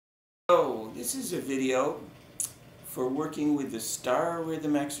So this is a video for working with the Starer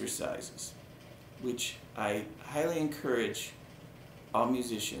rhythm exercises, which I highly encourage all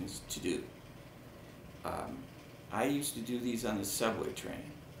musicians to do. I used to do these on the subway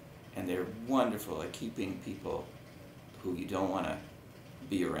train, and they're wonderful at keeping people who you don't want to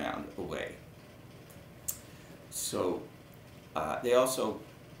be around away. So they also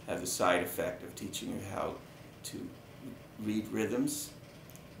have the side effect of teaching you how to read rhythms,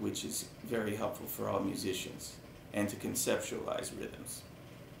 which is very helpful for all musicians, and to conceptualize rhythms.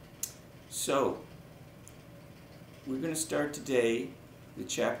 So we're going to start today with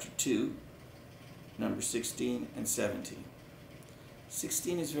chapter 2, number 16 and 17.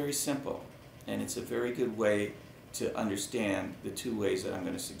 16 is very simple, and it's a very good way to understand the two ways that I'm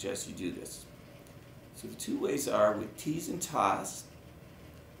going to suggest you do this. So the two ways are with T's and Ta's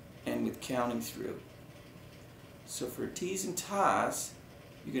and with counting through. So for T's and Ta's,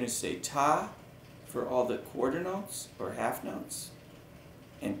 you're going to say Ta for all the quarter notes or half notes,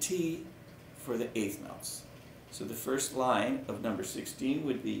 and T for the eighth notes. So the first line of number 16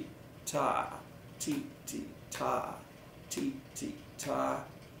 would be Ta, T, T, Ta, T, T, Ta,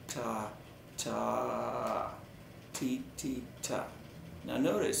 Ta, Ta, T, T, Ta. Now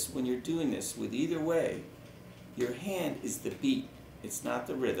notice when you're doing this with either way, your hand is the beat. It's not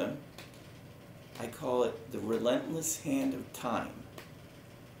the rhythm. I call it the relentless hand of time.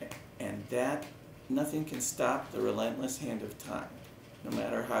 And that, nothing can stop the relentless hand of time, no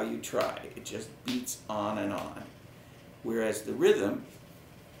matter how you try. It just beats on and on. Whereas the rhythm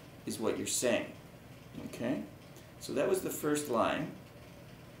is what you're saying. Okay? So that was the first line.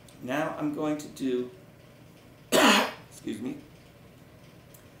 Now I'm going to do, excuse me,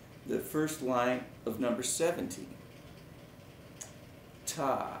 the first line of number 17.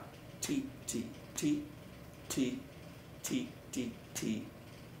 Ta, T, T, T, T, T, T, T,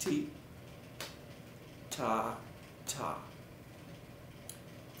 T, Ta, Ta.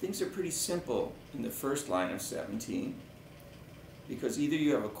 Things are pretty simple in the first line of 17 because either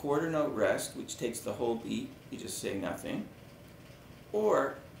you have a quarter note rest, which takes the whole beat, you just say nothing,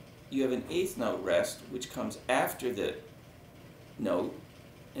 or you have an eighth note rest, which comes after the note,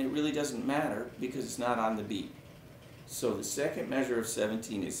 and it really doesn't matter because it's not on the beat. So the second measure of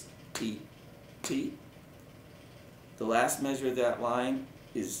 17 is T, T. The last measure of that line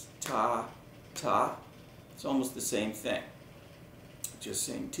is Ta, Ta. It's almost the same thing. Just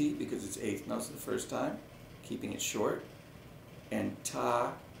saying T because it's eighth notes the first time, keeping it short, and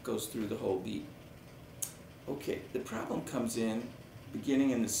Ta goes through the whole beat. Okay, the problem comes in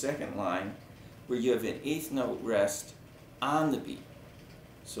beginning in the second line where you have an eighth note rest on the beat.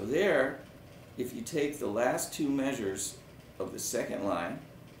 So there, if you take the last two measures of the second line,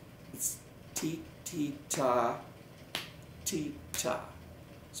 it's T, T, Ta, T, Ta.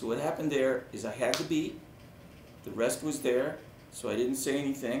 So what happened there is I had the beat, the rest was there, so I didn't say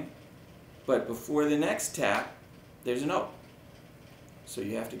anything, but before the next tap, there's a note. So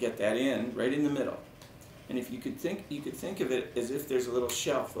you have to get that in, right in the middle. And if you could think of it as if there's a little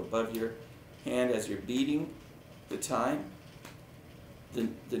shelf above your hand as you're beating the time.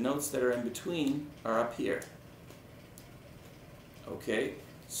 The notes that are in between are up here. Okay,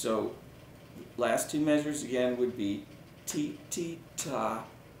 so last two measures again would be T, T, Ta,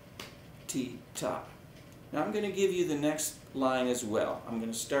 T, Ta. Now I'm going to give you the next line as well. I'm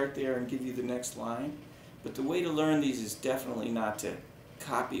going to start there and give you the next line. But the way to learn these is definitely not to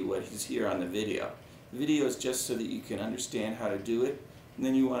copy what is here on the video. The video is just so that you can understand how to do it, and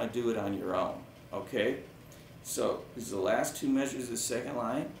then you want to do it on your own. Okay? So this is the last two measures of the second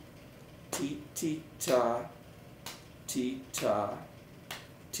line. T, T, Ta, T, Ta,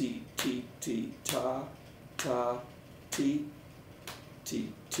 T, T, T, Ta, Ta, T,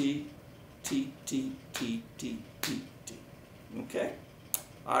 T, T, T, T, T, T, T, T. Okay?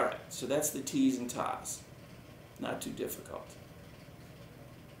 Alright, so that's the T's and Ta's. Not too difficult.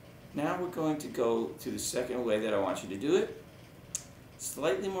 Now we're going to go to the second way that I want you to do it.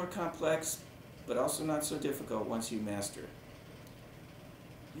 Slightly more complex, but also not so difficult once you master it.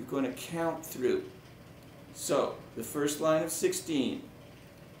 You're going to count through. So, the first line of 16,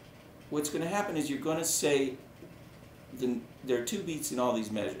 what's going to happen is you're going to say, there are two beats in all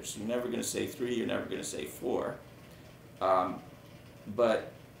these measures. You're never going to say 3, you're never going to say 4.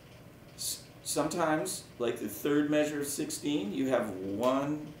 But sometimes, like the third measure of 16, you have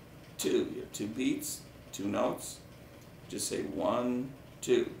 1, 2. You have 2 beats, 2 notes. Just say 1,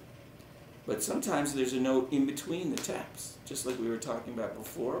 2. But sometimes there's a note in between the taps, just like we were talking about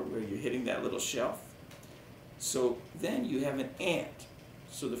before, where you're hitting that little shelf. So then you have an and.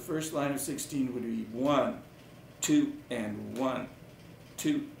 So the first line of 16 would be 1, 2, and 1,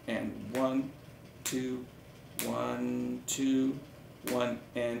 2, and 1, 2, 1, 2, 1,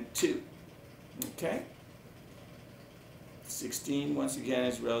 and 2. Okay? 16, once again,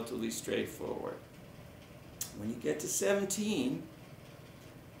 is relatively straightforward. When you get to 17,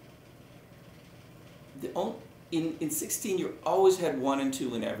 in 16 you always had 1 and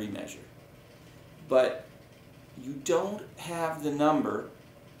 2 in every measure. But you don't have the number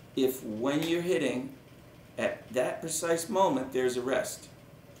if when you're hitting, at that precise moment, there's a rest.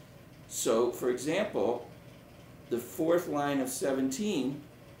 So, for example, the fourth line of 17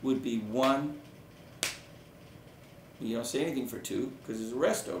 would be 1. You don't say anything for 2 because there's a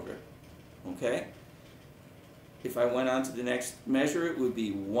rest over it. Okay? If I went on to the next measure, it would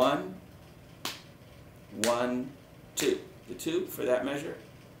be 1, 1, 2. The 2 for that measure,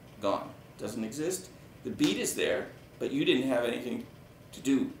 gone. Doesn't exist. The beat is there, but you didn't have anything to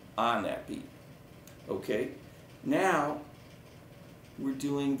do on that beat. Okay? Now, we're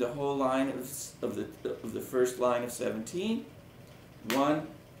doing the whole line of the first line of 17. 1,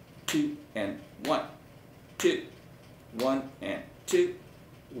 2, and 1, 2, 1, and 2,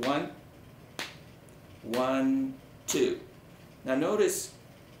 1, 1, 2. Now notice,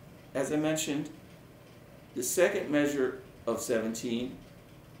 as I mentioned, the second measure of 17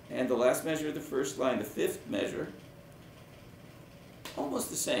 and the last measure of the first line, the fifth measure, almost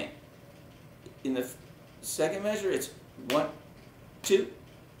the same. In the second measure, it's 1, 2.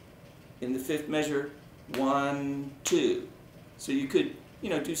 In the fifth measure, 1, 2. So you could,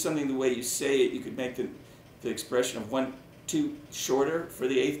 do something the way you say it. You could make the expression of 1, 2 shorter for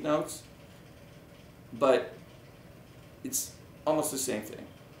the eighth notes, but it's almost the same thing.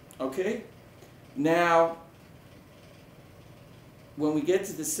 Okay? Now, when we get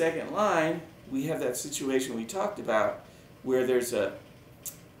to the second line, we have that situation we talked about where there's a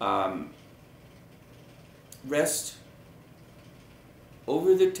rest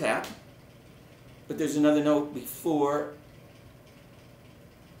over the tap, but there's another note before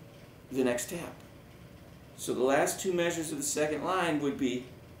the next tap. So the last two measures of the second line would be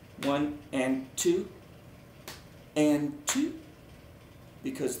 1 and 2 and 2.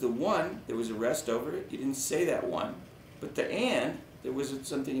 Because the 1, there was a rest over it. You didn't say that 1. But the and, there was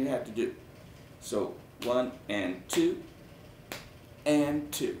something you had to do. So 1 and 2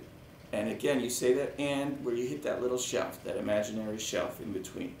 and 2. And again, you say that and where you hit that little shelf, that imaginary shelf in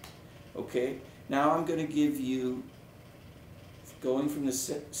between. Okay? Now I'm going to give you, going from the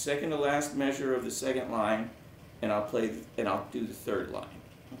second to last measure of the second line, and I'll do the third line.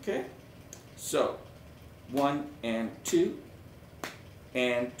 Okay? So 1 and 2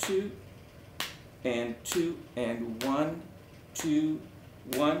 and 2 and 2 and 1, 2,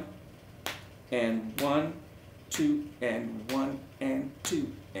 1 and 1, 2 and 1 and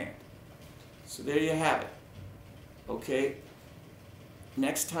 2 and. So there you have it. Okay?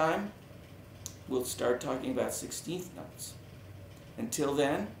 Next time, we'll start talking about 16th notes. Until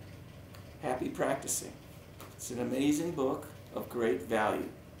then, happy practicing. It's an amazing book of great value.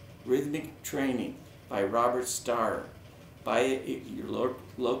 Rhythmic Training by Robert Starer. Buy it at your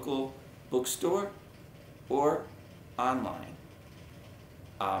local bookstore or online.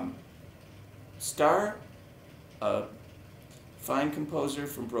 Starer, a fine composer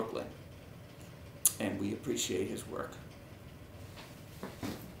from Brooklyn, and we appreciate his work.